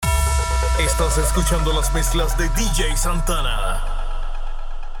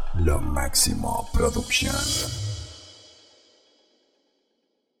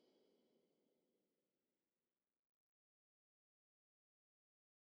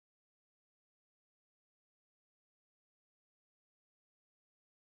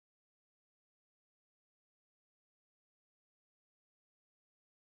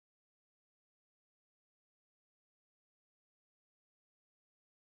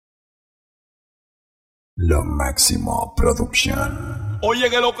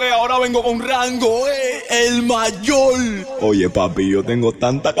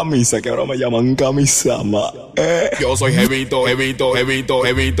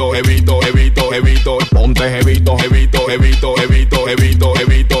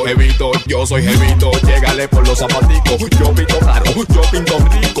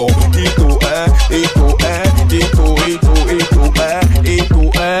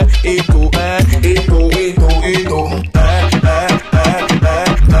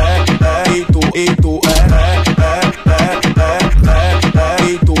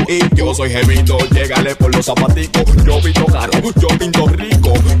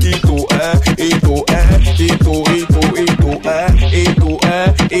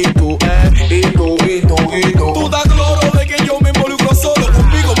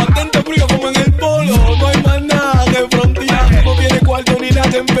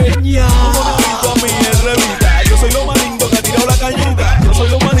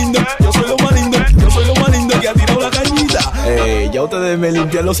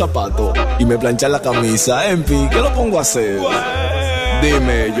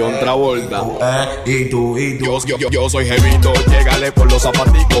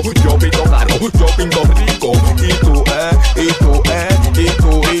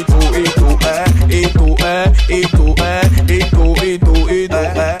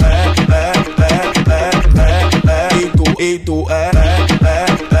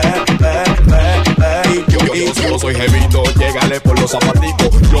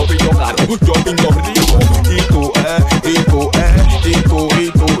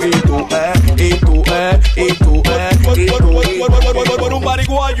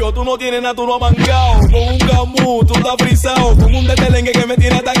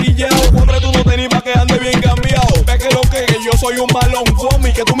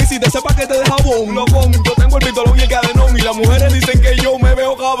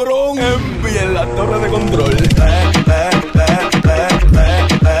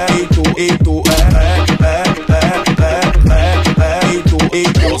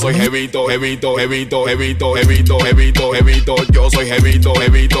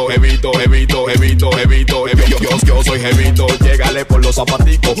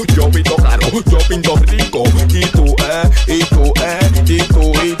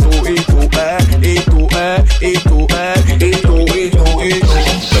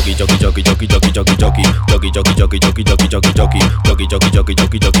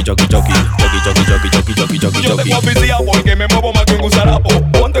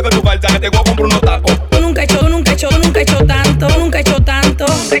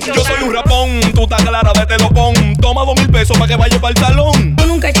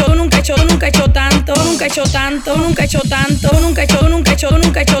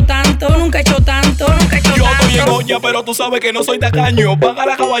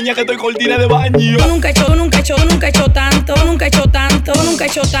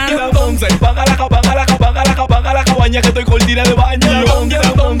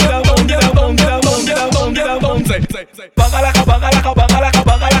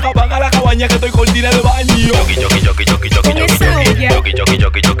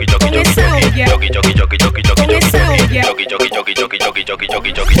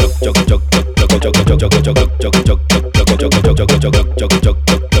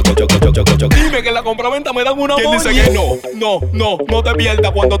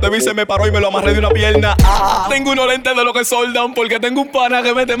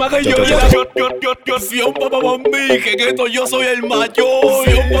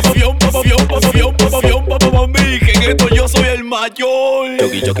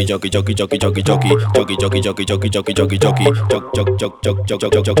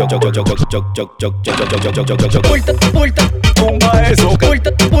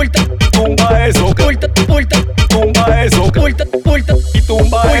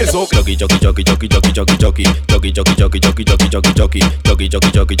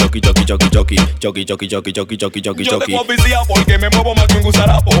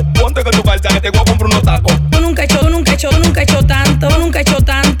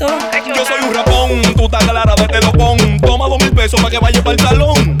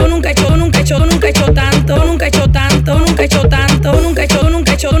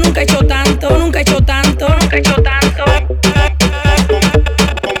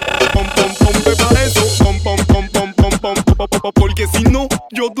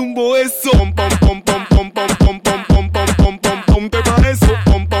yo tumbo eso. Pom pom pom pom pom pom pom pom pom pom pom pom pom te pa eso.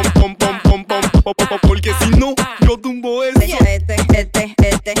 Pom pom pom pom pom pom pom pom, porque si no, yo tumbo eso.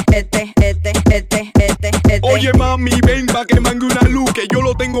 Oye mami, ven pa' que mangue una luz, que yo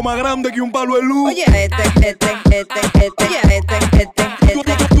lo tengo más grande que un palo de luz. Oye,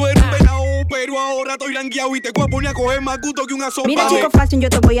 Tú eres un venado, pero ahora estoy langueado y te voy a poner a coger más gusto que una sopa. mira chico fashion, yo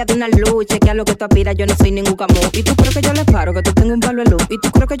te voy a dar una luz. Chequea lo que tú aspiras, yo no soy ningún camú. Y tú crees que yo le paro, que tú tengo un palo de luz. Y tú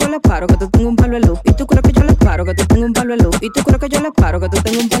crees que yo le paro, que tú tengo un palo de luz. Y tú crees que yo le paro, que tú tengo un palo de luz. Y tú crees que yo le paro, que tú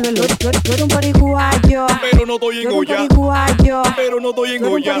tengo un palo de luz. Tú eres un pariguayo, pero no estoy en olla. Pero no estoy en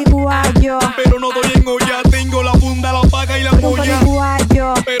olla. Pero no estoy en olla. Tengo la funda, la paca y la polla.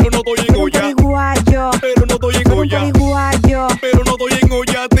 Pero no estoy en olla. Pero no estoy en olla. Pero no estoy en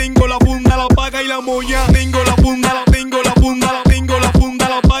olla. Tengo la funda, la paca y la molla. Tengo la funda, la tengo la funda, la tengo la funda,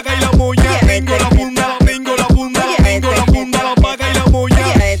 la paca y la molla. Tengo la funda, la tengo la funda, la tengo la funda, la paca y la molla.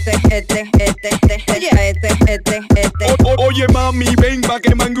 Oye mami, ven pa'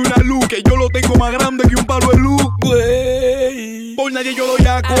 que mangue una luz, que yo lo tengo más grande que un palo de luz. Wey. Por nadie yo doy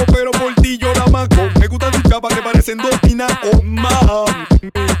aco, pero por ti yo la maco. Me gustan tus chapas que parecen dos tinacos, mami.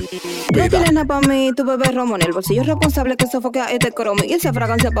 No tienes nada pa' mí, tu bebé romo en el bolsillo responsable que sofoquea este cromo. Y esa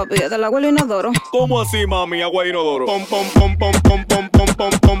fragancia papi es del agua del inodoro. ¿Cómo así mami, agua inodoro? Pom pom pom pom pom pom pom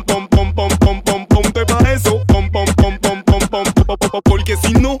pom pom pom pom pom pom pom pom te pa eso. Pom pom pom pom pom pom pom pom, porque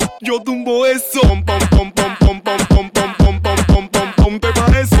si no, yo tumbo eso. Pom pom pom pom pom pom pom pom pom pom pom pom pom te pa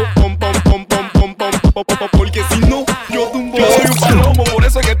eso. Pom pom pom pom pom pom pom, porque si no, yo tumbo eso. Yo soy un palomo, por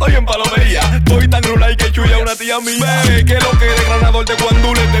eso es que estoy en palomería. Estoy tan rulay que chuya una tía mía. Que lo que de granador de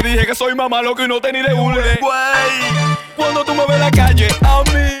guandule. Te dije que soy más malo que no te ni de hule. Güey, cuando tú me ves en la calle, a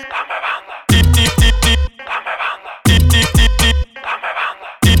mí dame banda.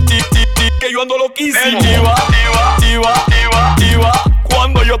 Que yo ando loquísimo. El diva,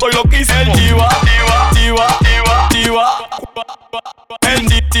 cuando yo estoy loquísimo. El diva, el diva,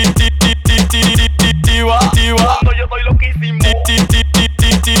 cuando yo estoy loquísimo.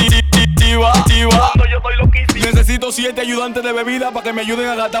 Cuando yo estoy loquísimo. Necesito 7 ayudantes de bebida para que me ayuden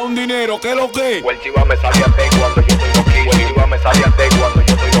a gastar un dinero. ¿Qué es lo que? El chiva me sale a te cuando yo estoy loquísimo. El chiva me sale a te cuando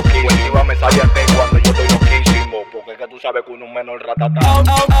yo estoy loquísimo. El chiva me sale a te cuando yo estoy loquísimo. Porque es que tú sabes que uno es menor ratatá. A mí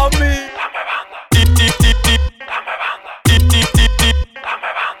dame banda.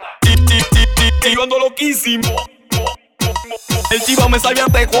 Que yo ando loquísimo. El chiva me sabe a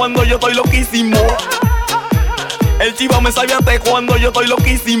te cuando yo estoy loquísimo. El chiva me sabe a te cuando yo estoy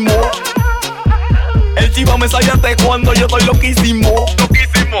loquísimo. El chiva me sabe a te cuando yo estoy loquísimo.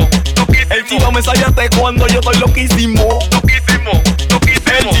 El chiva me sabe a te cuando yo estoy loquísimo.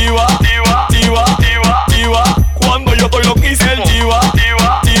 El chiva, cuando yo estoy loquísimo. El chiva,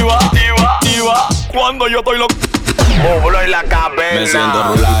 cuando yo estoy loquísimo. Móvelo en la cabeza. Me siento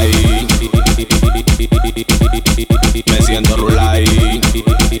rulay. Me siento rulay.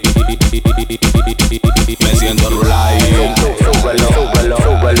 Me siento rulay. Súbelo.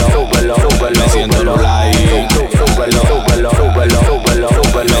 Me siento rulay.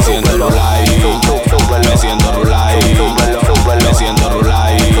 Me siento rulay. Me siento rulay.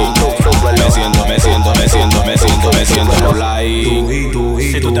 Me siento rulay.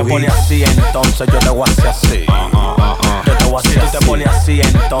 Si tú te pones así, entonces yo te voy a hacer así. Yo te voy a hacer. Si tú te pones así,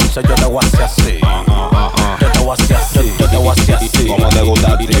 entonces yo te voy a hacer así. Yo te voy a hacer así. Yo te voy a hacer así. ¿Cómo te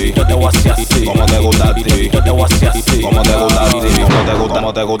gusta a ti? Yo te voy a hacer así. ¿Cómo te gusta a ti? Yo te voy a hacer así. ¿Cómo te gusta a ti?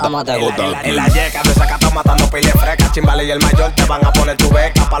 ¿Cómo te gusta? En la yeca de saca estás matando pile fresca. Chimbale y el mayor te van a poner tu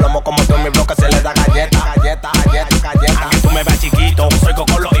beca. Palomo como tú en mi bloque se les da galleta. Aunque tú me veas chiquito, soy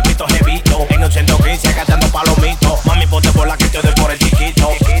cocolo y pito jevito. En un 115 gastando palomito. Mami ponte por la que te doy por el chiquito.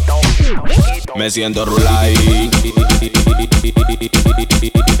 Me siento rulay.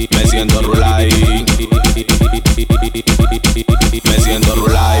 Me siento rulay. Me siento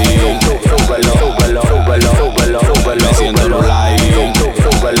rulay. Súbelo. Me siento rulay.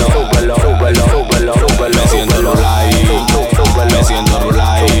 Me siento rulay. Me siento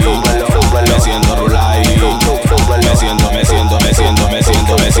rulay. Me siento rulay.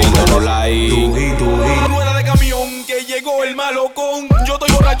 Me siento rulay. Rueda de camión que llegó el malocón. Yo estoy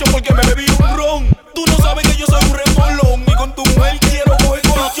borracho porque me bebí un ron. Tú no sabes que yo soy un remolón y con tu mujer quiero coger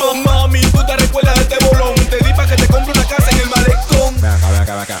colchón. Mami, tú te recuerdas de este bolón. Te di pa' que te compre una casa en el malecón. Ven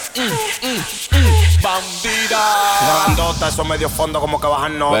acá. Bandida. Grandota, eso medio fondo como que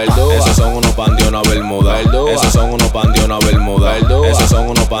bajan nota. Esos son unos pan de una bermuda. Esos son unos pan de una bermuda. Esos son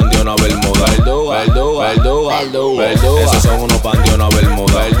unos pan de una bermuda. Esos son unos pan de una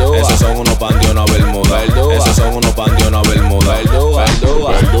bermuda. Esos son unos pan de una bermuda. Esos son unos pan de una bermuda.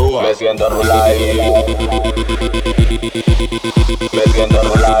 Me siento rulay. Me siento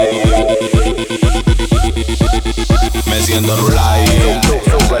siento rulay.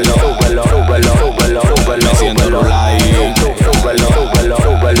 Súbelo, súbelo, súbelo, súbelo, súbelo. Me siento rulay. Súbelo, súbelo,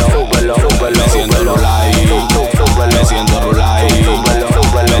 súbelo, súbelo, súbelo. Me siento rulay. Me siento rulay.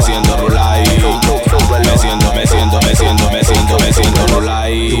 Me siento rulay. Me siento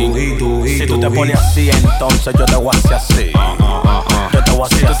rulay. Si tú te pones así, entonces yo te voy a hacer así. Yo te voy a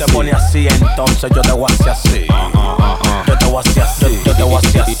hacer así. Si tú te pones así, entonces yo te voy a hacer así. Yo te voy a hacer así. Yo te voy a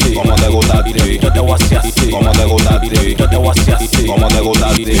hacer así. ¿Cómo te gusta a ti? Yo te voy a hacer así. ¿Cómo te gusta a ti? Yo te voy a hacer así. ¿Cómo te gusta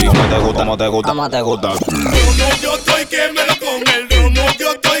a ti? ¿Cómo te gusta? ¿Cómo te gusta? ¿Cómo te gusta? Romo, yo estoy que me lo come el romo,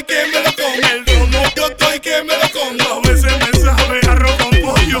 yo estoy que me lo come el romo, yo estoy que me lo como. A veces me sabe arroz con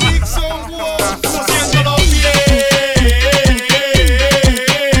pollo. No siento los pies,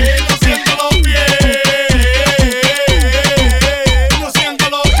 no siento los pies, no siento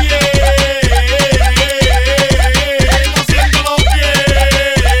los pies, no siento los pies.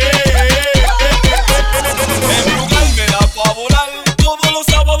 En lugar me da pa' volar todos los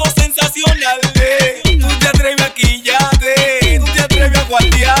sábados sensacionales. Tú te atreves a quillarte, tú te atreves a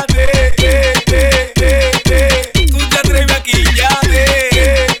guardiarte. Tú te atreves a quillarte,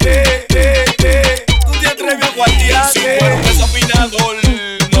 tú te atreves a guardiarte. Si fuera un desafinador,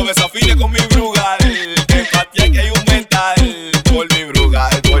 no desafine con mi brugal. Que patea que hay un mental por mi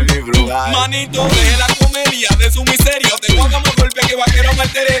brugal, por mi brugal. Manito, deje la comedia de su miseria. Te voy a dar más golpe que vaquero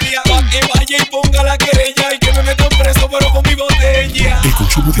marterería. Pa' que vaya y ponga la querella y que me metan preso pero con mi botella. El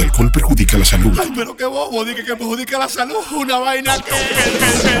consumo de alcohol perjudica la salud. Ay, pero qué bobo, dije que perjudica la salud. Una vaina que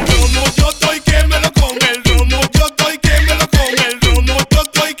el romo, yo estoy que me lo come el romo, yo estoy que me lo come el romo, yo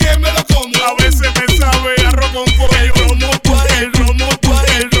estoy que me lo como. A veces me sabe arroz con pollo. El romo, el romo,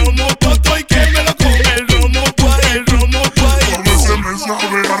 el romo, yo estoy que me lo come el romo, el romo, a veces me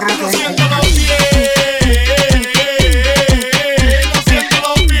sabe arroz con pollo. No siento los pies, no siento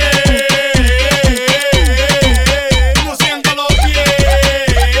los pies, no siento los pies.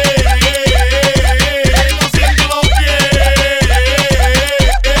 No siento los pies.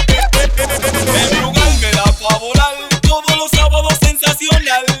 El lugar me da pa' volar todos los sábados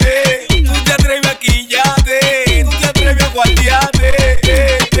sensacionales. Tú te atreves a quillarte, tú te atreves a guardiarte.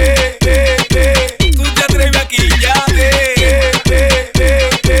 Tú te atreves a quillarte,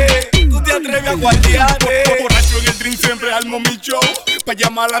 tú te atreves a guardiarte. Borracho en el drink siempre armo mi show pa'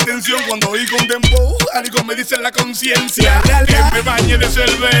 llamar la atención cuando oigo un dembow. Algo me dice en la conciencia que me bañe de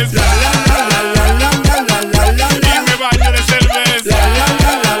cerveza. Y me bañe de cerveza.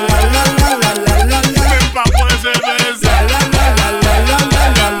 Me empapo de cerveza.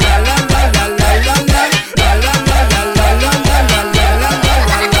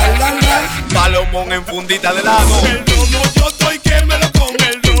 Palomón en fundita de lago. El romo, yo estoy que me lo come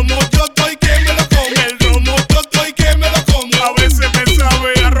el romo, yo estoy que me lo come el romo, yo estoy que me lo como. A veces me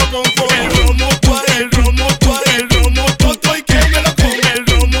sabe arroz con pollo. El romo, el romo, el romo, yo estoy que me lo come el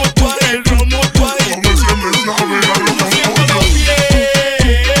romo, el romo, a veces me sabe arroz con pollo. No siento los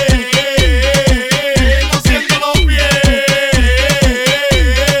pies,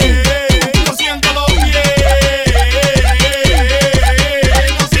 no siento los pies,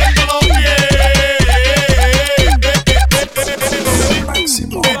 no siento los pies.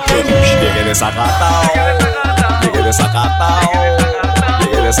 Máximo. Llegué desacatao, llegué desacatao,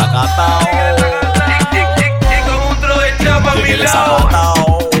 llegué desacatao. Y con un tro de chapa a mi Llegué lado.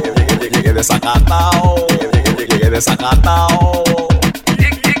 desacatao, llegué desacatao, llegué desacatao.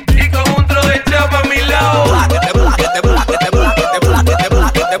 Y con un tro de chapa a mi lado. Pláquete, pláquete, pláquete, pláquete, pláquete,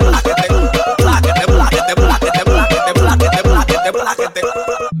 pláquete, pláquete, pláquete, pláquete, pláquete, pláquete, pláquete, pláquete, pláquete.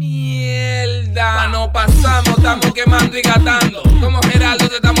 Mierda, no pasamos, estamos quemando y gastando. Como Geraldo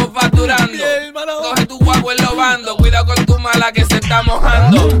te estamos facturando. Coge tu guagua en los bandos, cuidado con tu mala que se está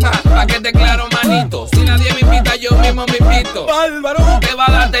mojando. Pa' que te claro, manito, si nadie me invita yo mismo me invito. Te va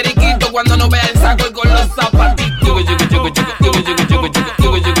a dar teriquito cuando no vea el saco y con los zapatitos.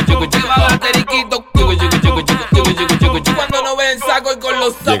 Te va a dar teriquito cuando no vea el saco y con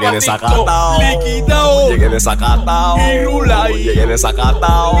los zapatitos. Llegué desacatao, Liquidao. llegué desacatao, Y rulay. llegué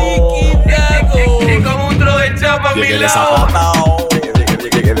desacatao, Y con un tro de chapa a mi llegué lado. desacatao,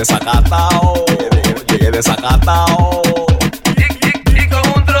 llegué desacatao, llegué desacatao. Y con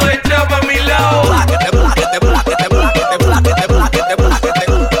un tro de chapa a mi lado. Pláquete, pláquete, pláquete, pláquete, pláquete, pláquete, pláquete, pláquete,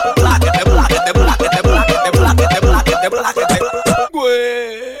 pláquete, pláquete, pláquete, pláquete, pláquete, pláquete.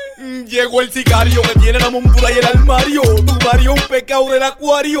 Llegó el sicario que tiene la montura y el armario. Tu Mario, un pecado del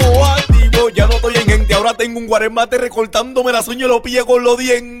acuario. Activo, ya no estoy en gente. Ahora tengo un guaremate recortándome las uñas y los pies con los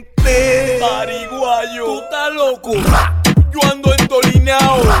dientes. Pariguayo, tú estás loco. Yo ando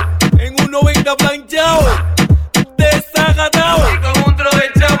entolinao, en un 90 planchao, desacatao. Y con un tro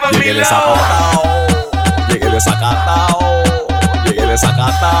de chapa a mi Llegué lado. desacatao, llegué desacatao,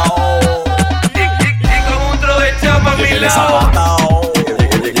 desacatao. Y con un tro de chapa a mi lado.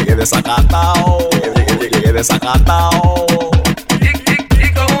 Llegué desacatao.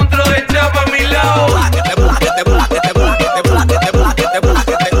 Y con un tro de chapa a mi lado.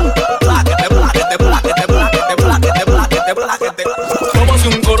 Como si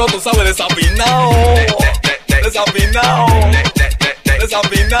un coro, tú sabes, desafinado.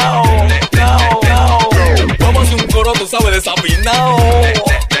 Como si un coro, tú sabes, desafinado.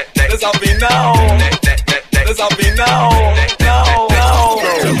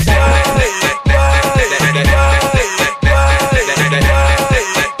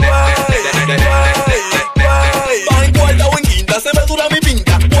 Van guarda o en quinta, se me dura mi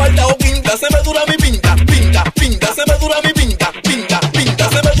pinta. Guarda o quinta, se me dura mi pinta. Pinta, se me dura mi pinta. Pinta,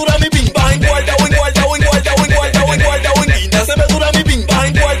 se me dura mi pinta. Van guarda o en guarda o en guarda o en guarda o en guarda o en quinta, se me dura mi pinta.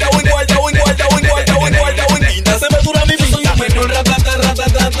 Van guarda o en guarda o en guarda o en guarda o en guarda o en quinta, se me dura mi pinta. Soy un menor ratata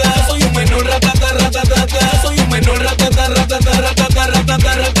ratatata. Soy un menor ratata ratatata. Soy un menor ratata ratatata ratata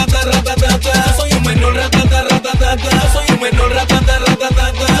ratata ratata ratata. Soy un menor ratata ratatata. Soy un menor ratata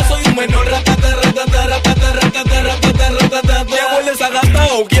ratatata. Soy un menor ratata ratata ratata ratata ratata ratata. Llego el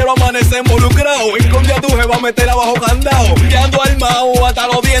desagatao, quiero amanecer involucrado. Esconde a tu jeva, meter abajo candado. Que ando armado hasta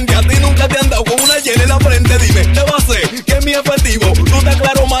los dientes. A ti nunca te han dado con una hiena en la frente. Dime, ¿qué va a hacer? ¿Qué es mi efectivo? Tú estás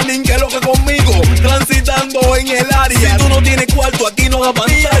claro, manín, que lo que conmigo. Transitando en el área. Si tú no tienes cuarto, aquí no da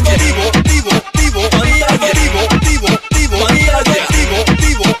pantalla.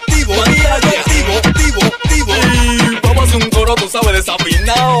 Vamos a hacer un coro, tú sabes,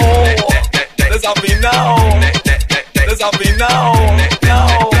 desafinado.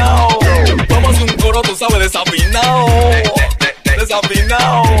 Vamos a hacer un coro, tú sabes, desafinado.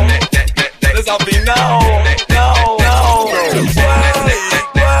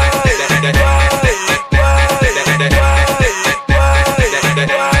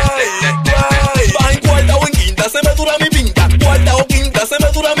 Va en cuarta o en quinta, se me dura mi pinta. Cuarta o quinta, se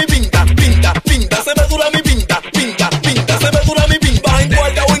me dura mi pinta. Pinta, se me dura mi pinta. Pinta, se me dura mi pinta. Va en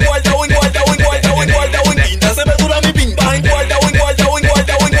cuarta o en cuarta o en cuarta o en cuarta o en cuarta o en quinta, se me dura mi pinta. Va en cuarta o en cuarta o en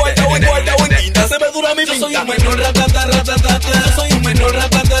cuarta o en cuarta o en cuarta o en quinta, se me dura mi pinta. Yo soy un menor ratata ratatata. Soy un menor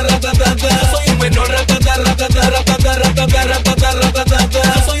ratata ratatata. Soy un menor ratata ratata ratata ratata ratata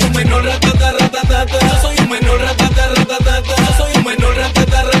ratata. Soy un menor ratata ratatata. Soy un menor ratata ratatata. Soy un menor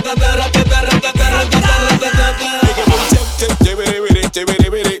ratata ratata ratata ratata ratata.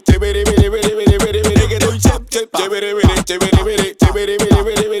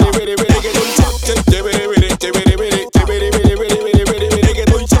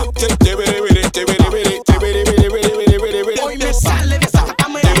 Hoy me sale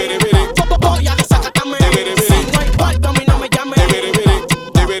desacatame. Voy a desacatame. Si no hay cuarto, a mí no me llame.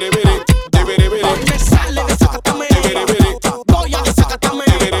 Hoy me sale desacatame. Voy a desacatame.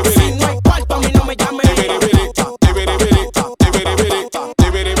 Si no hay cuarto, a mí no me llame.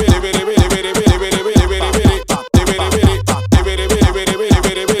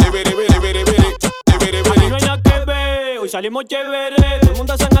 Aquí no hay nada que ver, hoy salimos chévere. Todo el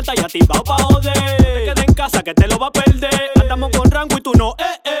mundo se engata y activado pa' joder. Te quedes en casa que te lo va a perder. Andamos con rango y tú no,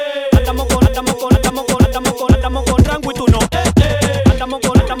 Andamos con rango y tú no, Andamos con rango y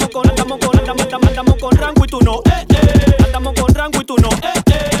tú no, Andamos con rango y tú no,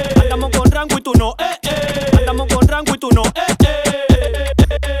 Andamos con rango y tú no, Andamos con rango y tú no,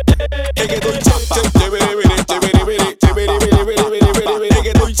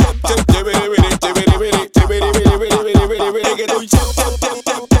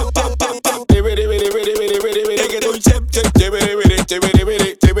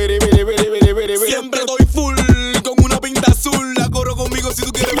 Siempre estoy full con una pinta azul. La corro conmigo si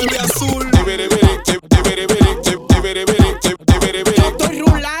tú quieres verme azul. Yo estoy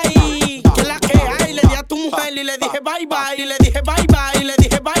rulay, que la que hay. Le di a tu mujer y le dije bye bye. Y le dije bye bye. Y le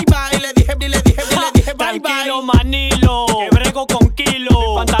dije bye bye. Y le dije bye bye. tranquilo Manilo, que brego con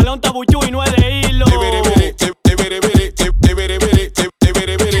kilo. Pantalón tabuchú y no es de hilo.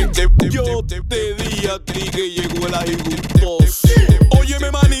 Yo te di a ti que llegó el agricultor.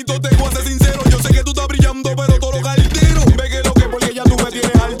 Óyeme, manito, te voy a ser sincero. Yo sé que tú estás brillando, pero todo lo caldero. Ve que lo que porque ya tú me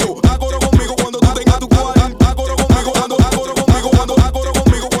tienes alto. Acoro conmigo cuando tú tengas tu cuarto. Acoro conmigo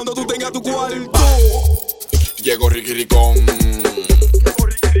cuando tú tengas tu cuarto. Llegó Riquiricón.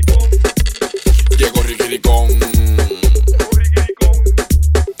 Llegó Riquiricón.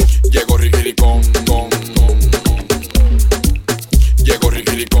 Llegó Riquiricón.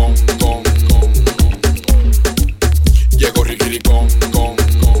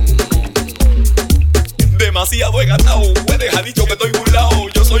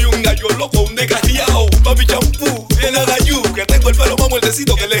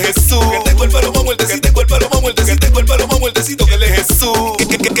 muertecito que él es Jesús. Que tengo el pelo más muertecito, tengo el pelo más muertecito, tengo el pelo más muertecito que él es Jesús.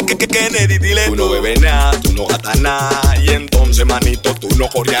 Kennedy, dile tú no bebes nada, tú no gastas nada. Y entonces, manito, tú no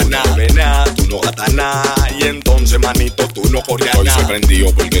corrías nada. No bebes nada, tú no gastas nada. Y entonces, manito, tú no corrías nada. Hoy se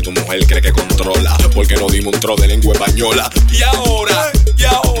prendió porque tu mujer cree que controla. Porque no dimos un tro de lengua española. Y ahora,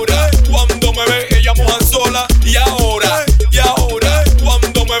 cuando me ve, ella mojan sola. Y ahora,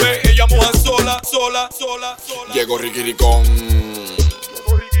 cuando me ve, ella mojan sola. Llegó Riquiricón.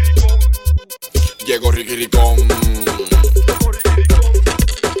 Llegó Riquiricón.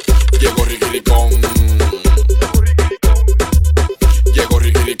 Llegó Riquiricón. Llegó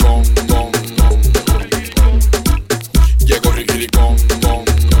Riquiricón. Llegó Riquiricón.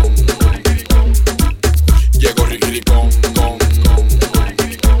 Llegó Riquiricón.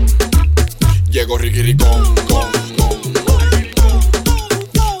 Llegó Riquiricón.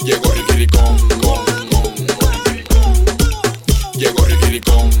 Llegó Riquiricón. Llegó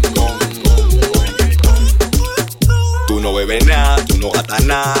Riquiricón. Tú no bebes nada, tú no gastas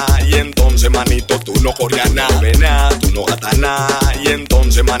nada. Y entonces, manito, tú no corrías nada. Bebes nada, tú no gastas nada. Y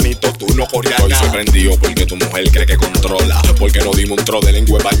entonces, manito, tú no corrías nada. Hoy se prendió porque tu mujer cree que controla. Porque no dimos un tro de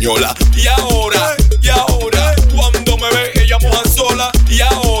lengua española. Y ahora,